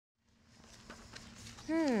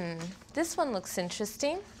This one looks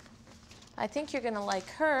interesting. I think you're gonna like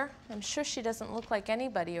her. I'm sure she doesn't look like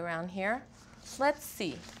anybody around here. Let's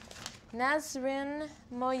see. Nazrin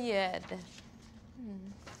Moyed.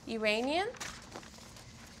 Iranian.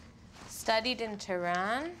 Studied in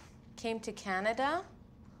Tehran. Came to Canada.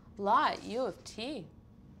 Law at U of T.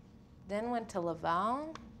 Then went to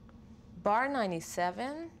Laval. Bar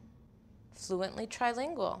 97. Fluently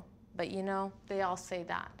trilingual. But you know, they all say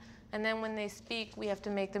that. And then when they speak, we have to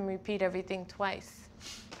make them repeat everything twice.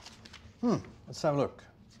 Let's have a look.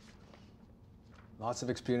 Lots of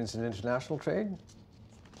experience in international trade.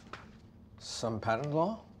 Some patent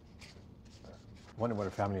law. Wonder what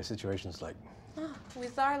her family situation's like.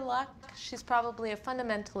 With our luck, she's probably a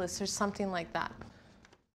fundamentalist or something like that.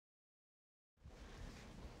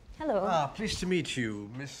 Hello. Pleased to meet you,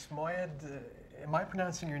 Miss Moyed. Am I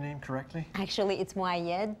pronouncing your name correctly? Actually, it's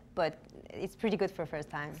Moyed, but it's pretty good for first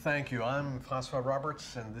time. Thank you. I'm François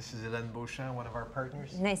Roberts, and this is Hélène Beauchamp, one of our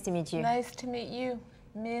partners. Nice to meet you. Nice to meet you,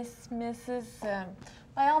 Mrs.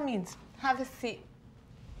 By all means, have a seat.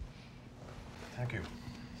 Thank you.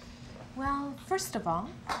 Well, first of all,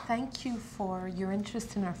 thank you for your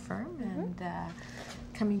interest in our firm and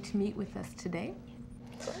coming to meet with us today.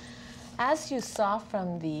 As you saw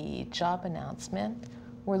from the job announcement,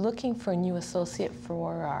 we're looking for a new associate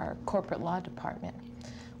for our corporate law department.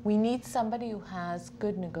 We need somebody who has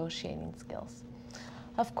good negotiating skills.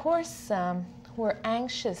 Of course, we're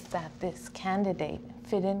anxious that this candidate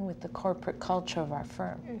fit in with the corporate culture of our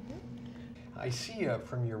firm. I see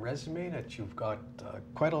from your resume that you've got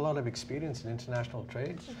quite a lot of experience in international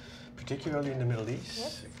trade, particularly in the Middle East.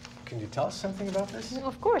 Yes. Can you tell us something about this?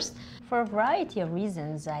 Of course. For a variety of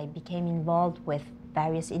reasons, I became involved with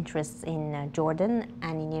various interests in Jordan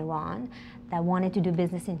and in Iran that wanted to do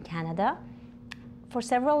business in Canada. For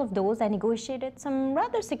several of those, I negotiated some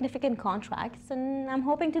rather significant contracts, and I'm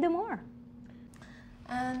hoping to do more.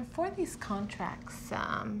 And for these contracts,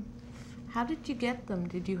 how did you get them?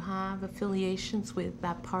 Did you have affiliations with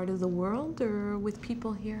that part of the world or with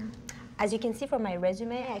people here? As you can see from my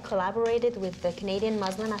resume, I collaborated with the Canadian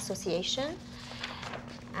Muslim Association.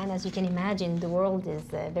 And as you can imagine, the world is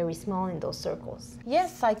very small in those circles.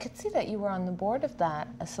 Yes, I could see that you were on the board of that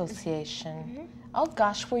association. Oh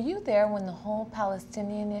gosh, were you there when the whole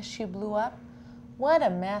Palestinian issue blew up? What a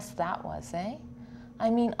mess that was, eh? I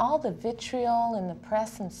mean, all the vitriol in the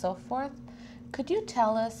press and so forth. Could you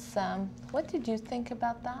tell us, what did you think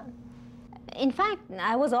about that? In fact,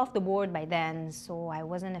 I was off the board by then, so I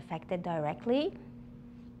wasn't affected directly.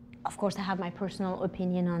 Of course, I have my personal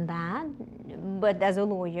opinion on that, but as a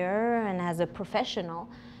lawyer and as a professional,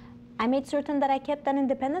 I made certain that I kept an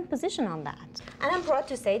independent position on that. And I'm proud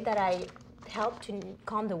to say that I helped to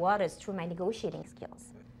calm the waters through my negotiating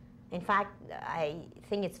skills. In fact, I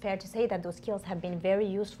think it's fair to say that those skills have been very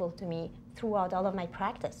useful to me throughout all of my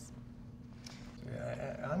practice.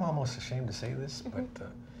 I'm almost ashamed to say this,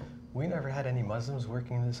 but we never had any Muslims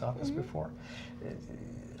working in this office before.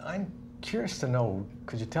 I'm curious to know,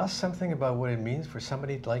 could you tell us something about what it means for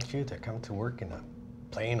somebody like you to come to work in a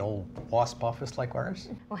plain old WASP office like ours?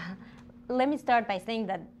 Well, let me start by saying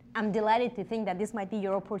that I'm delighted to think that this might be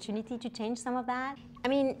your opportunity to change some of that. I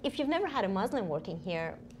mean, if you've never had a Muslim working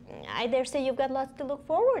here, I dare say you've got lots to look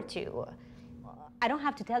forward to. I don't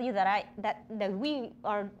have to tell you that we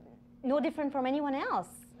are no different from anyone else.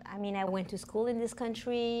 I mean, I went to school in this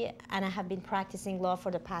country, and I have been practicing law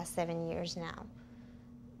for the past 7 years now.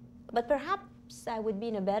 But perhaps I would be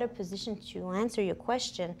in a better position to answer your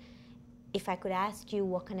question if I could ask you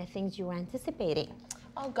what kind of things you were anticipating.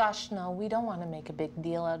 Oh gosh, no, we don't want to make a big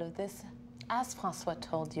deal out of this. As François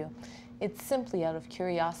told you, it's simply out of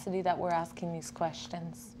curiosity that we're asking these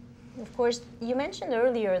questions. Of course, you mentioned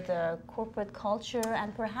earlier the corporate culture,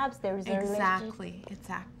 and perhaps there is a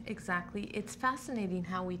Exactly. It's fascinating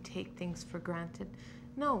how we take things for granted.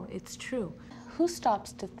 No, it's true. Who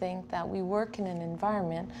stops to think that we work in an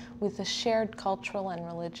environment with a shared cultural and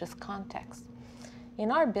religious context? In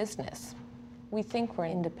our business, we think we're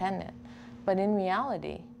independent, but in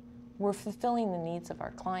reality, we're fulfilling the needs of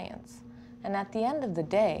our clients. And at the end of the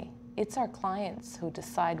day, it's our clients who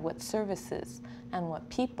decide what services and what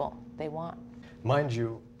people they want. Mind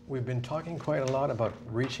you, we've been talking quite a lot about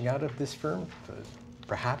reaching out at this firm,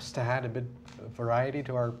 perhaps to add a bit of variety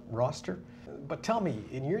to our roster. But tell me,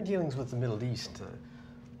 in your dealings with the Middle East,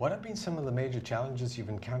 what have been some of the major challenges you've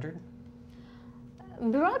encountered?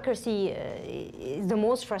 Bureaucracy is the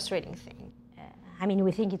most frustrating thing. I mean,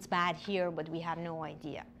 we think it's bad here, but we have no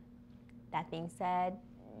idea. That being said,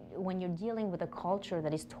 when you're dealing with a culture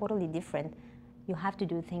that is totally different, you have to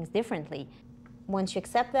do things differently. Once you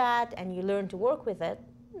accept that and you learn to work with it,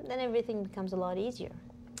 then everything becomes a lot easier.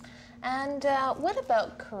 And what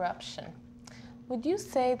about corruption? Would you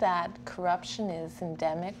say that corruption is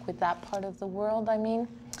endemic with that part of the world? I mean,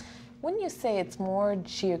 wouldn't you say it's more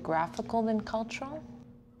geographical than cultural?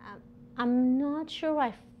 I'm not sure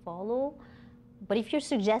I follow, but if you're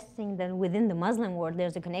suggesting that within the Muslim world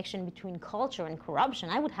there's a connection between culture and corruption,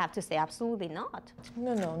 I would have to say absolutely not.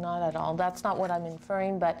 No, not at all. That's not what I'm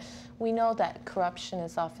inferring, but we know that corruption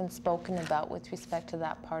is often spoken about with respect to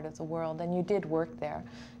that part of the world, and you did work there.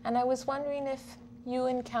 And I was wondering if you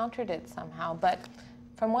encountered it somehow, but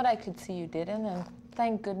from what I could see you didn't, and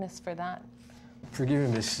thank goodness for that. Forgive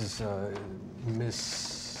me, is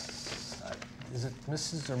it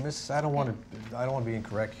Mrs. or Miss? I don't want to be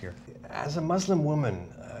incorrect here. As a Muslim woman,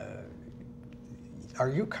 are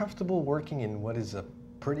you comfortable working in what is a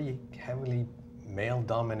pretty heavily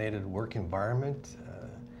male-dominated work environment?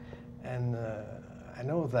 I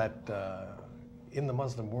know that in the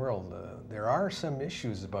Muslim world, there are some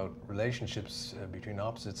issues about relationships between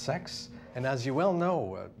opposite sex. And as you well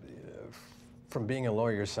know, from being a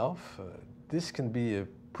lawyer yourself, this can be a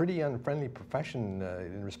pretty unfriendly profession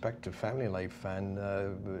in respect to family life and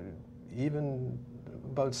even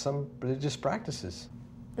about some religious practices.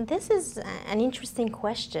 This is an interesting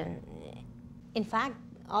question. In fact,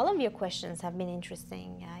 all of your questions have been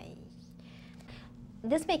interesting.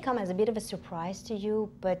 This may come as a bit of a surprise to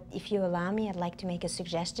you, but if you allow me, I'd like to make a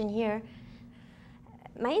suggestion here.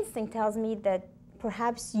 My instinct tells me that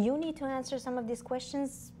perhaps you need to answer some of these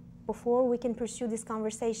questions before we can pursue this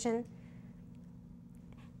conversation.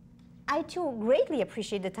 I too greatly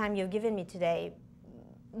appreciate the time you've given me today,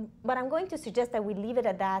 but I'm going to suggest that we leave it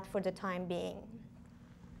at that for the time being.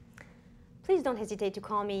 Please don't hesitate to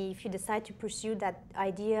call me if you decide to pursue that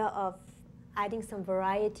idea of adding some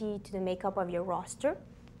variety to the makeup of your roster.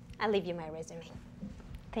 I'll leave you my resume.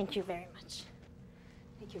 Thank you very much.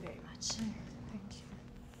 Thank you very much. Thank you.